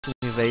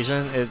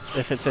evasion.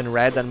 If it's in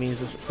red, that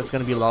means it's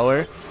going to be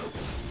lower.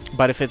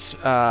 But if it's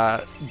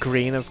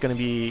green, it's going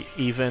to be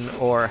even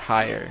or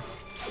higher.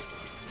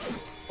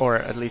 Or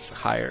at least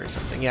higher or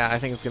something. Yeah, I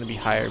think it's going to be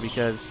higher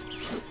because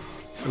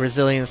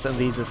resilience on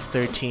these is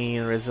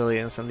 13,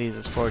 resilience on these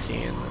is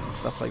 14, and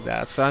stuff like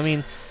that. So, I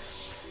mean,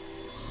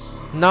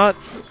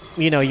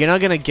 you're not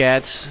going to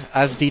get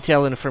as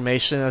detailed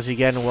information as you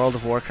get in World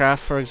of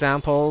Warcraft, for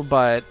example,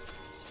 but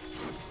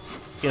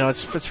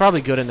it's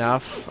probably good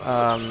enough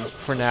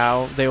for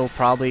now. They will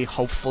probably,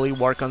 hopefully,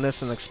 work on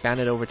this and expand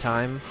it over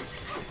time.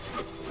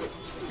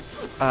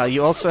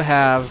 You also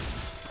have,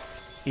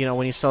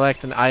 when you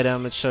select an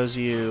item, it shows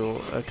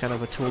you a kind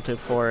of a tooltip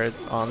for it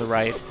on the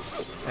right,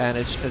 and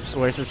it's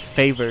where it says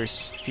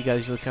favors. If you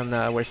guys look on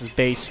where it says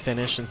base,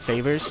 finish, and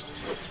favors,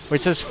 where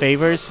it says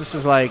favors, this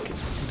is like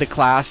the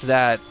class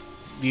that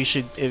you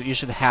should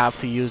have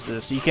to use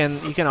this. You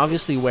can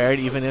obviously wear it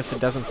even if it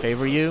doesn't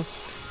favor you,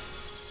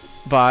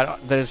 but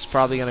there's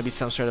probably going to be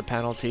some sort of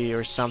penalty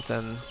or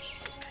something.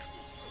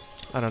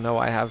 I don't know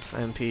why I have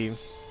MP.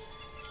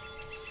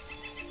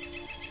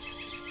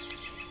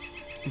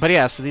 But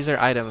yeah, so these are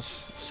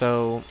items.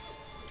 So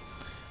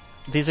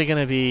these are going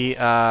to be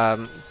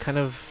kind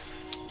of,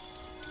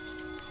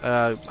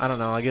 I don't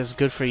know, I guess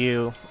good for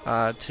you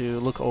to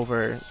look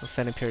over a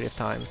extended period of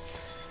time.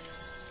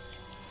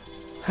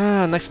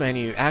 Next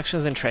menu,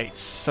 actions and traits.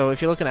 So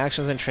if you look at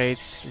actions and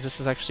traits, this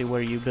is actually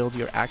where you build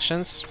your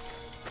actions.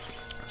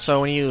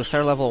 So when you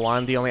start level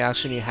 1, the only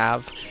action you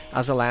have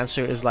as a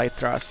Lancer is Light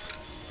Thrust.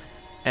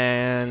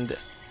 And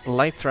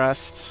Light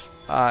Thrusts,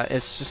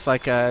 it's just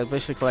like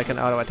basically like an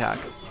auto attack.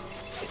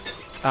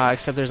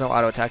 Except there's no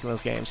auto attack in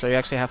this game, so you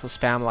actually have to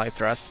spam Light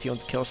Thrust if you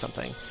want to kill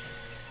something.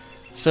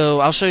 So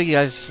I'll show you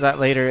guys that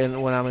later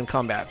when I'm in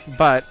combat.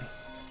 But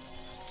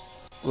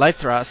Light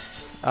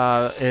Thrust,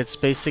 it's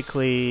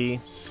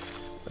basically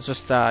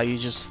just you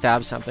just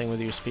stab something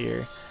with your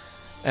spear.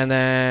 And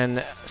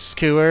then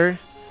Skewer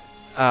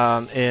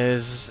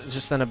is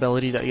just an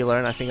ability that you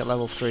learn, I think at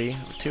level 3,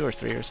 2 or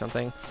 3 or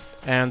something.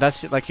 And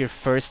that's like your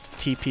first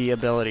TP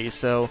ability.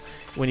 So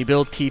when you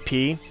build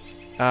TP,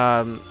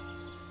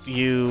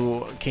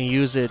 you can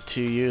use it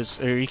to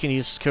you can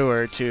use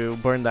Skewer to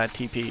burn that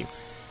TP.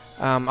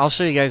 I'll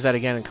show you guys that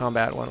again in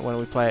combat when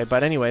we play.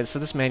 But anyway, so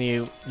this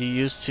menu you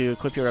use to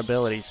equip your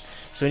abilities.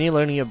 So when you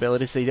learn new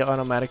abilities, they don't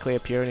automatically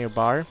appear in your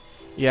bar.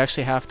 You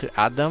actually have to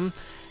add them.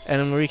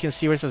 And where you can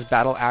see where it says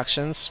battle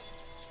actions,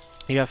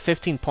 you have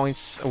 15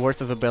 points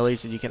worth of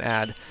abilities that you can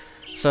add.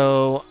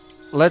 So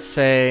let's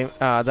say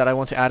that I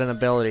want to add an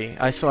ability.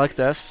 I select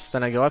this,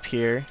 then I go up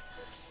here.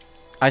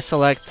 I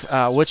select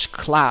which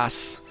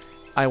class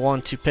I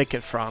want to pick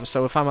it from.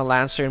 So if I'm a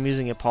Lancer, I'm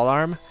using a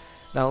polearm,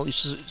 then I'll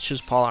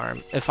choose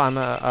polearm. If I'm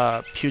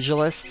a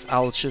pugilist,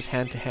 I'll choose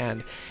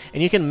hand-to-hand.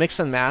 And you can mix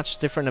and match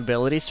different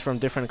abilities from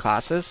different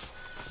classes,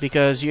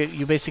 because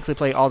you basically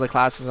play all the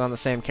classes on the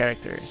same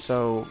character.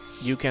 So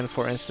you can,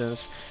 for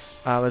instance,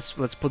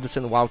 let's put this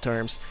in WoW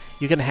terms.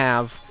 You can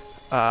have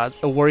a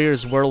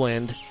Warrior's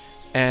Whirlwind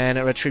and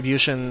a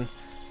Retribution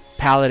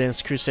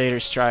Paladin's Crusader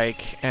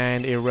Strike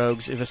and a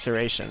Rogue's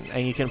Evisceration,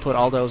 and you can put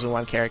all those in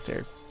one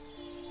character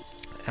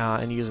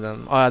and use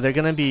them. They're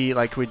gonna be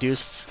like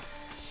reduced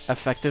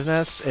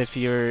effectiveness. If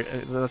you're,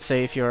 let's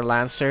say, if you're a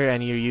Lancer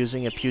and you're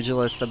using a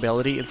Pugilist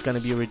ability, it's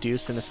gonna be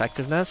reduced in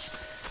effectiveness.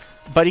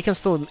 But you can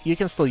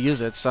still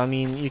use it. So I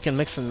mean, you can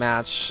mix and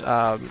match,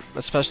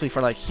 especially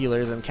for like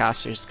healers and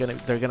casters.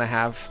 They're gonna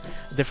have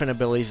different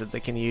abilities that they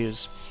can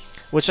use,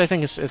 which I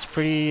think is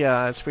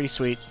pretty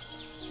sweet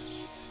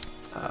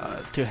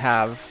to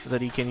have,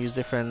 that you can use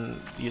different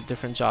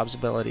jobs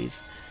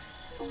abilities.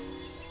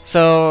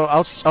 So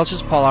I'll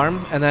choose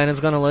polearm, and then it's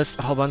gonna list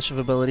a whole bunch of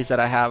abilities that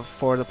I have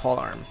for the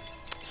polearm.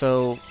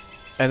 So,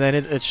 and then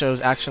it shows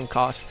action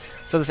cost.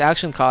 So this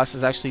action cost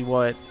is actually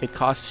what it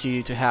costs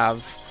you to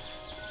have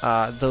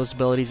those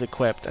abilities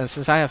equipped. And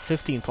since I have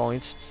 15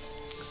 points,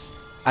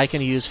 I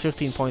can use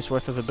 15 points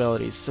worth of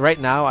abilities. So right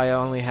now I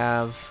only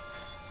have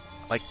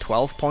like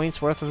 12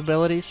 points worth of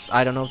abilities.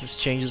 I don't know if this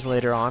changes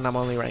later on. I'm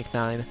only rank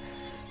 9.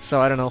 So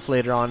I don't know if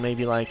later on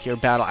maybe like your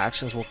battle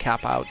actions will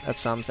cap out at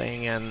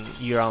something and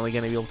you're only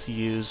going to be able to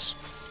use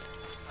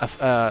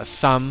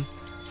some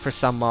for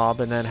some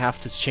mob and then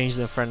have to change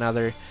them for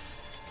another.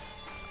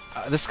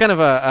 This is kind of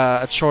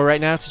a chore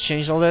right now to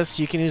change all this.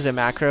 You can use a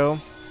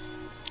macro,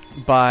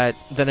 but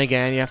then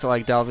again you have to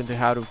like delve into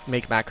how to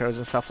make macros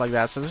and stuff like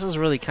that. So this is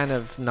really kind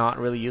of not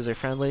really user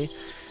friendly.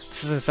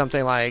 This isn't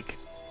something like,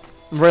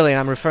 really,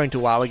 I'm referring to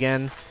WoW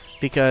again,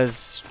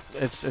 because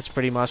it's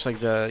pretty much like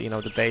the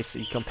the base that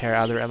you compare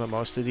other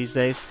MMOs to these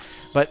days.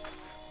 But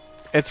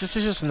this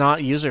is just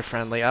not user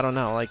friendly. I don't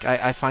know. Like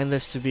I find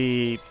this to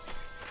be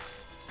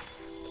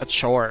a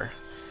chore.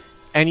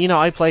 And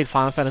I played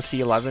Final Fantasy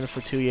XI for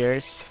 2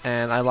 years,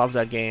 and I love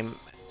that game.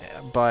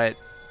 But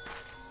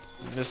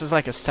this is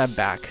like a step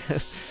back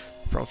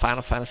from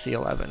Final Fantasy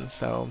XI.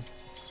 So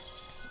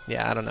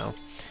yeah, I don't know.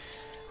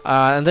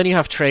 And then you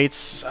have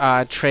traits.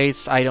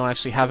 Traits, I don't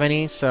actually have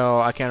any, so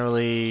I can't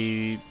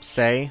really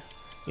say,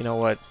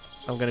 what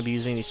I'm going to be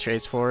using these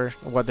traits for,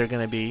 what they're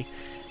going to be.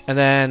 and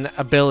then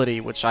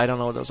ability, which I don't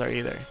know what those are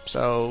either.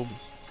 So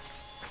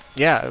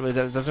yeah,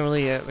 it doesn't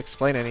really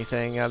explain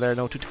anything. There are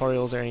no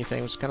tutorials or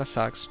anything, which kind of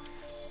sucks.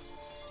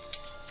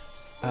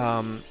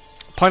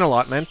 Point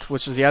allotment,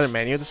 which is the other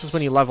menu. This is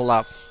when you level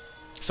up.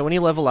 So when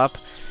you level up,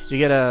 you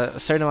get a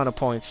certain amount of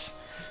points.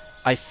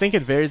 I think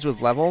it varies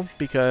with level,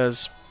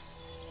 because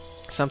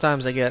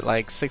sometimes I get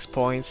like 6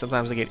 points,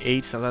 sometimes I get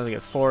 8, sometimes I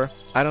get 4.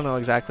 I don't know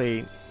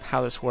exactly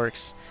how this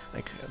works.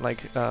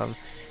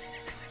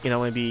 You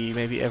know,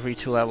 maybe every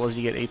 2 levels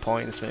you get 8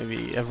 points,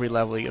 maybe every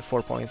level you get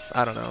 4 points.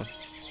 I don't know.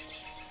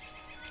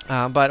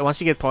 But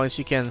once you get points,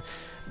 you can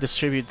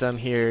distribute them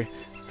here: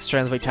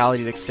 strength,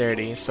 vitality,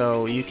 dexterity.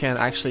 So you can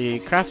actually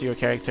craft your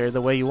character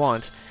the way you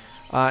want.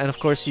 And of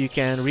course you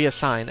can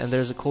reassign, and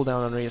there's a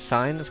cooldown on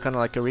reassign. It's kind of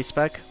like a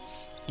respec.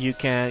 You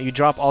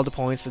drop all the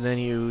points and then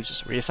you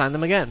just reassign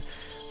them again.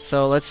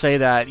 So let's say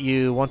that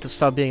you want to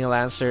stop being a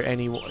lancer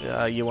and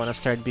you want to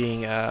start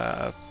being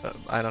I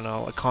don't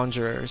know, a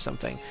conjurer or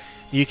something.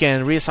 You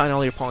can reassign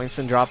all your points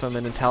and drop them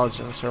in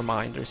intelligence or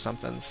mind or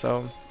something.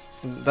 So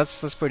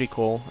that's pretty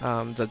cool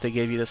that they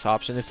gave you this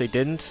option. If they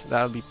didn't,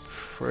 that would be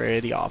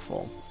pretty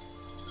awful.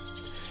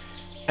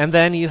 And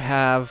then you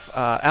have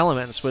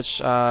elements,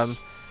 which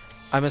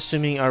I'm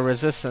assuming are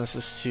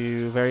resistances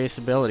to various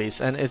abilities.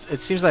 And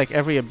it seems like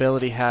every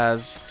ability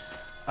has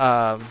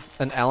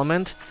an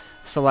element.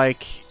 So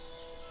like,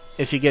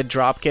 if you get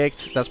drop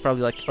kicked, that's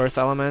probably like earth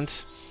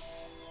element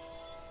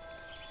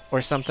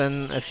or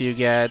something. If you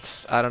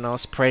get, I don't know,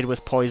 sprayed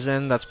with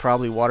poison, that's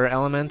probably water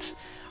element.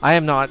 I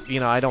am not, you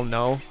know, I don't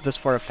know this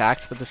for a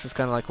fact, but this is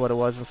kind of like what it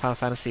was in Final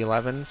Fantasy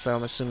XI, so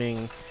I'm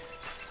assuming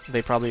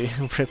they probably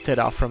ripped it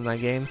off from that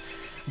game.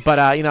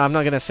 But you know, I'm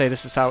not gonna say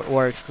this is how it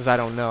works because I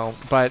don't know.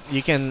 But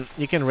you can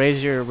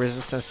raise your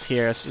resistance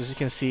here. As you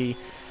can see,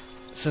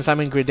 since I'm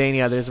in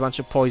Gridania, there's a bunch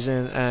of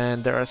poison,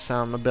 and there are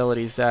some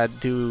abilities that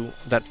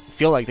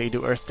feel like they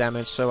do earth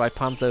damage. So I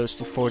pumped those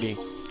to 40,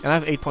 and I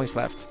have 8 points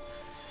left.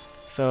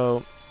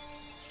 So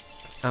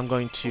I'm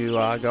going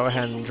to go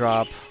ahead and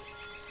drop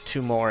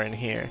 2 more in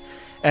here.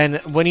 And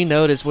when you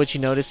notice, what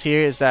you notice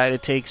here is that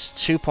it takes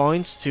 2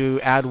 points to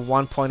add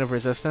 1 point of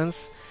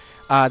resistance.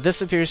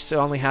 This appears to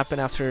only happen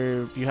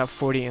after you have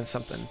 40 and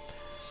something.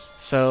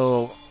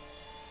 So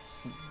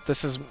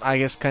this is, I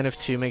guess, kind of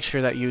to make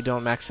sure that you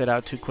don't max it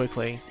out too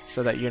quickly,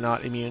 so that you're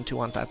not immune to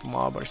one type of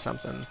mob or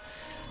something.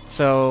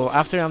 So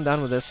after I'm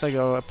done with this, I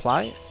go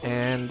apply,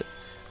 and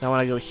now when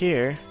I go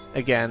here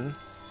again,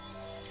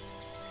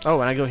 oh,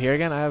 when I go here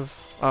again, I have,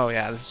 oh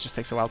yeah, this just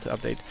takes a while to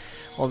update.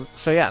 Well,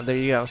 so yeah, there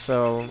you go.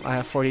 So I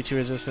have 42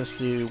 resistance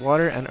to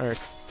water and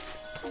earth.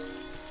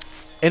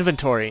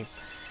 Inventory.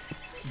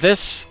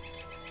 This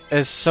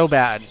is so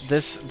bad.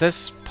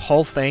 This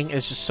whole thing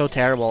is just so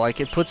terrible. Like,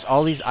 it puts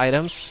all these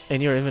items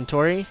in your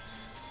inventory,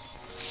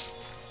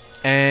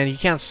 and you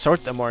can't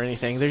sort them or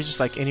anything. They're just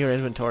like in your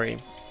inventory.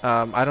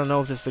 I don't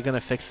know if they're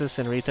gonna fix this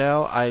in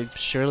retail. I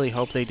surely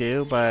hope they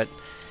do, but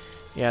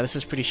yeah, this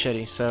is pretty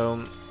shitty.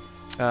 So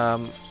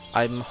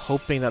I'm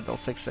hoping that they'll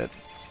fix it.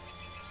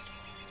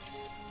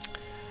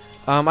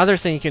 Other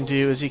thing you can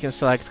do is you can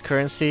select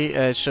currency.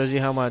 It shows you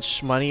how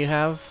much money you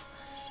have.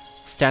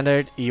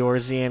 Standard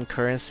Eorzean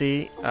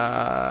currency.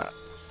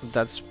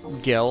 That's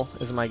Gil,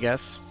 is my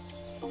guess.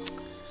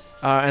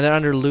 And then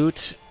under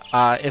loot,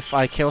 if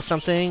I kill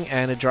something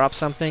and it drops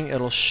something,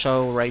 it'll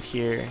show right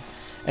here.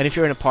 And if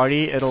you're in a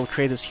party, it'll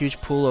create this huge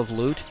pool of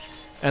loot,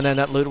 and then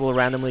that loot will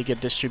randomly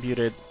get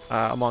distributed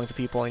among the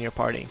people in your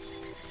party.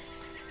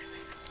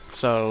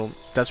 So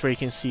that's where you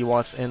can see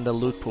what's in the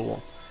loot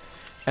pool.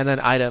 And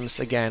then items,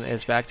 again,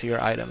 is back to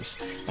your items.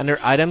 Under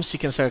items, you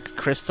can select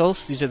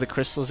crystals. These are the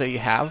crystals that you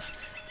have.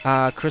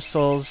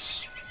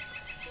 Crystals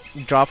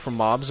drop from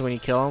mobs when you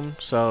kill them,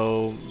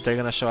 so they're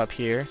gonna show up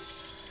here.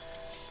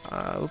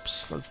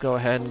 Oops, let's go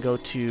ahead and go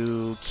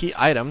to key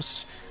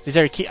items. These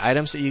are key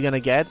items that you're gonna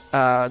get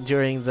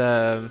during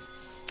the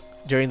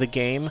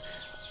game.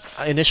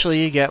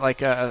 Initially, you get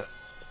like a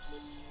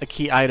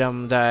key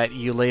item that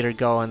you later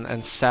go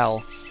and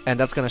sell, and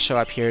that's gonna show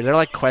up here. They're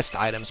like quest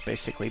items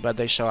basically, but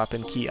they show up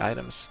in key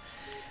items.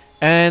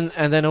 And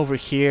then over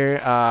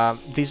here,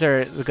 these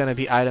are gonna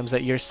be items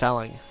that you're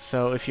selling.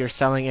 So if you're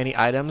selling any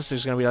items,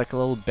 there's gonna be like a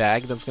little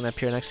bag that's gonna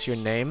appear next to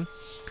your name,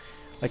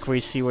 like where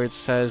you see where it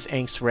says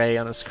Ink's Ray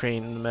on the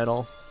screen in the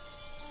middle.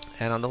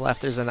 And on the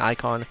left, there's an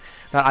icon.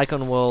 That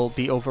icon will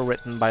be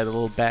overwritten by the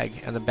little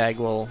bag, and the bag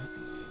will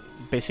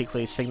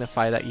basically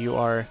signify that you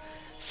are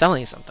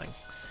selling something.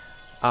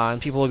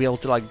 And people will be able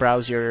to like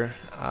browse your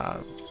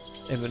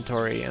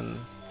inventory and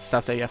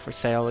stuff that you have for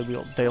sale.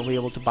 They'll be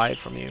able to buy it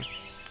from you.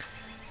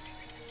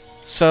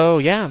 So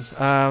yeah,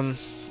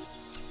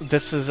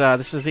 this is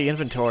the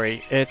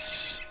inventory.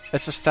 It's a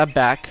step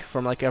back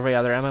from like every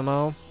other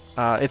MMO.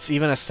 It's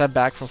even a step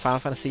back from Final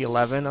Fantasy XI,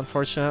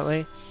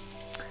 unfortunately.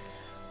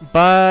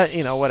 But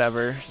you know,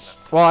 whatever.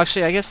 Well,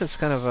 actually, I guess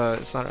it's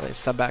not really a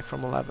step back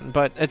from 11,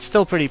 but it's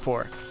still pretty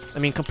poor. I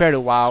mean, compared to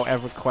WoW,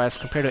 EverQuest,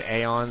 compared to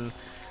Aeon,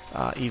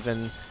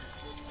 even,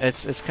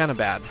 it's kind of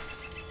bad.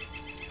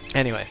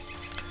 Anyway,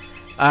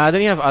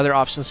 Then you have other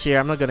options here.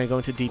 I'm not going to go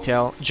into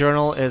detail.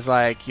 Journal is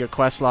like your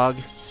quest log.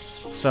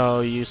 So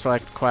you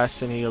select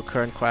quests and you go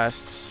current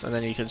quests, and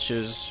then you can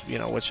choose, you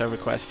know, whichever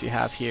quests you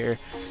have here.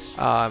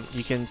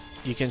 You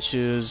can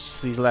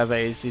choose these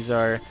levees. These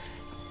are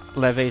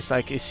levees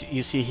like you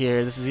see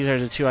here. These are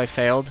the two I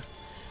failed.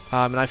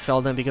 And I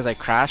failed them because I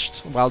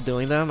crashed while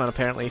doing them. And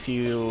apparently if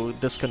you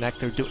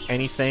disconnect or do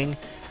anything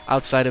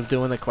outside of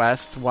doing the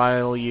quest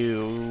while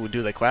you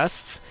do the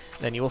quest,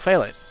 then you will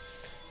fail it.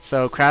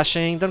 So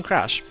crashing, don't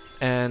crash.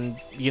 And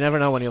you never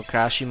know when you'll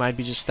crash. You might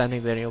be just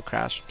standing there and you'll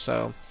crash.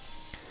 So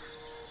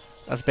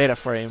that's beta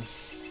for you.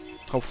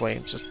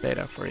 Hopefully, just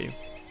beta for you.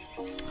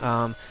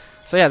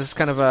 So yeah, this is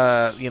kind of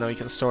a, you know, you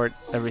can sort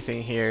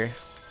everything here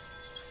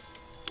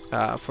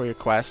for your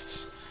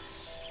quests.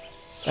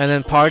 And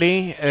then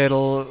party,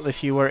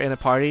 if you were in a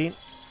party,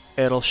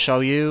 it'll show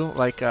you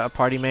like a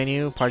party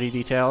menu, party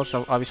details.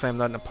 So obviously I'm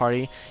not in a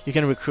party. You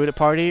can recruit a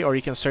party, or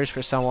you can search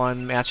for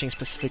someone matching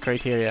specific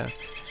criteria.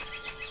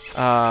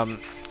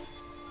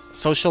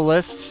 Social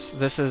lists,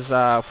 this is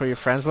for your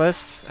friends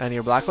list and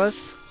your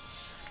blacklist.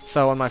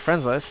 So on my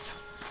friends list,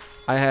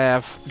 I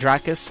have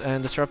Dracus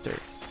and Disruptor,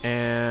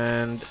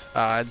 and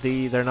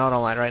they're not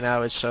online right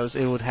now. It shows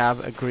it would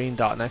have a green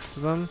dot next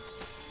to them,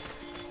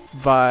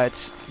 but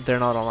they're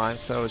not online,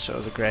 so it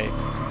shows a gray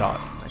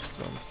dot next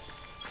to them.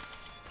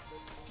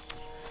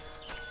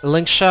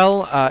 Link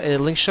Shell,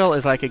 Link Shell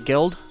is like a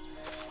guild.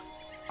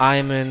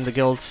 I'm in the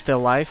guild Still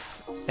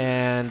Life,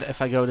 and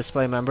if I go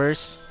display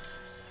members,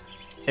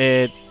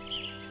 it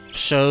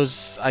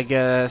shows, I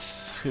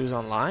guess, who's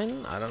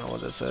online. I don't know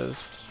what this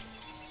is.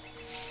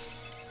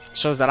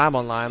 Shows that I'm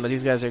online, but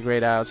these guys are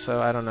grayed out, so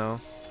I don't know.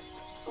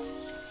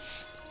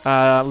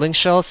 Link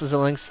shells is a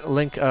list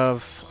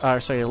of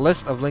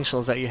link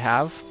shells that you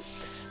have.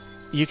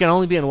 You can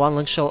only be in one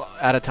link shell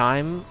at a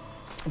time,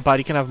 but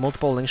you can have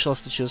multiple link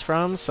shells to choose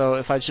from. So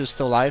if I choose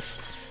Still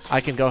Life, I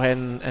can go ahead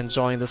and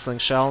join this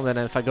link shell. Then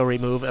if I go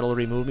remove, it'll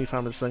remove me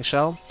from this link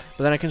shell.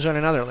 But then I can join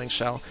another link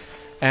shell.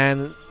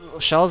 And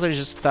shells are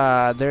just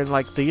they're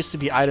like, they used to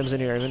be items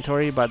in your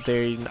inventory, but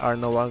they are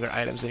no longer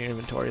items in your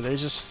inventory. They're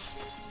just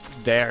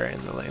there in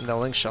the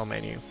link shell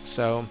menu.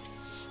 So,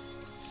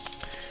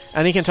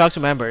 and you can talk to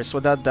members.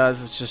 What that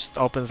does is just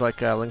opens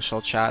like a link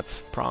shell chat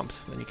prompt,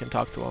 and you can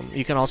talk to them.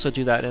 You can also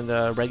do that in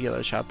the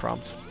regular chat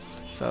prompt.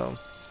 So,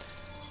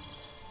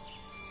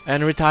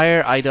 and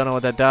retire, I don't know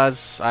what that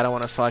does. I don't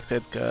want to select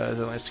it because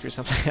it might screw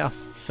something up.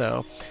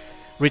 So,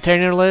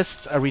 retainer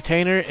list. A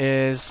retainer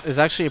is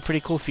actually a pretty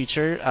cool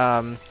feature.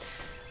 A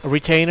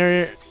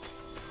retainer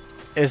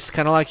is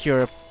kind of like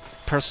your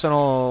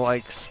personal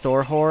like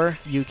store whore.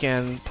 You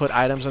can put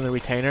items on the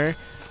retainer,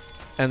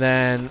 and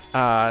then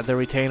the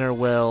retainer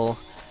will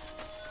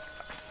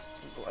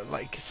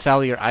like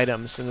sell your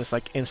items in this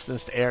like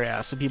instanced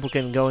area. So people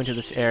can go into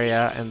this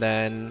area and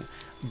then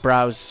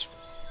browse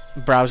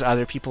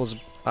other people's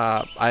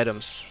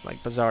items,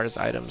 like bazaars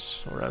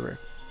items or whatever.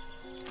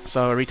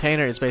 So a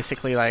retainer is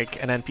basically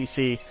like an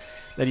NPC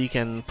that you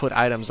can put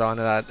items on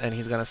that, and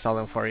he's gonna sell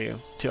them for you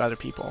to other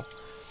people.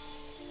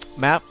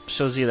 Map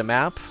shows you the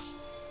map.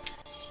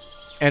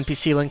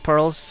 NPC link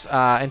pearls.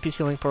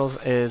 NPC link pearls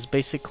is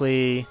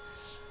basically,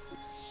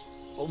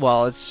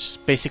 well, it's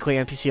basically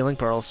NPC link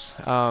pearls.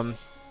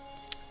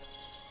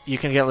 You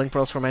can get link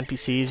pearls from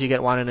NPCs. You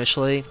get one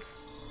initially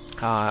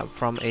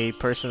from a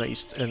person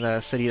that in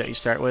the city that you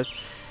start with,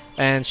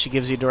 and she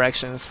gives you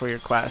directions for your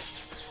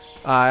quests.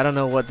 I don't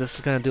know what this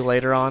is going to do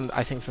later on.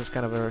 I think this is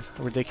kind of a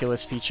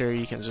ridiculous feature.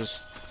 You can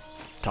just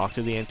talk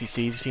to the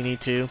NPCs if you need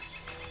to,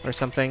 or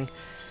something.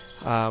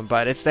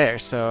 But it's there,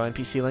 so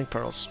NPC link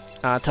pearls.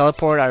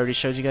 Teleport, I already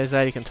showed you guys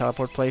that. You can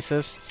teleport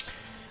places.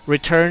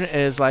 Return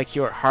is like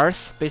your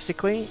hearth,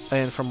 basically,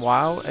 and from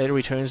WoW, it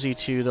returns you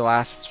to the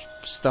last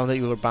stone that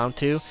you were bound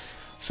to.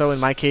 So in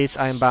my case,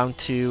 I am bound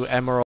to Emerald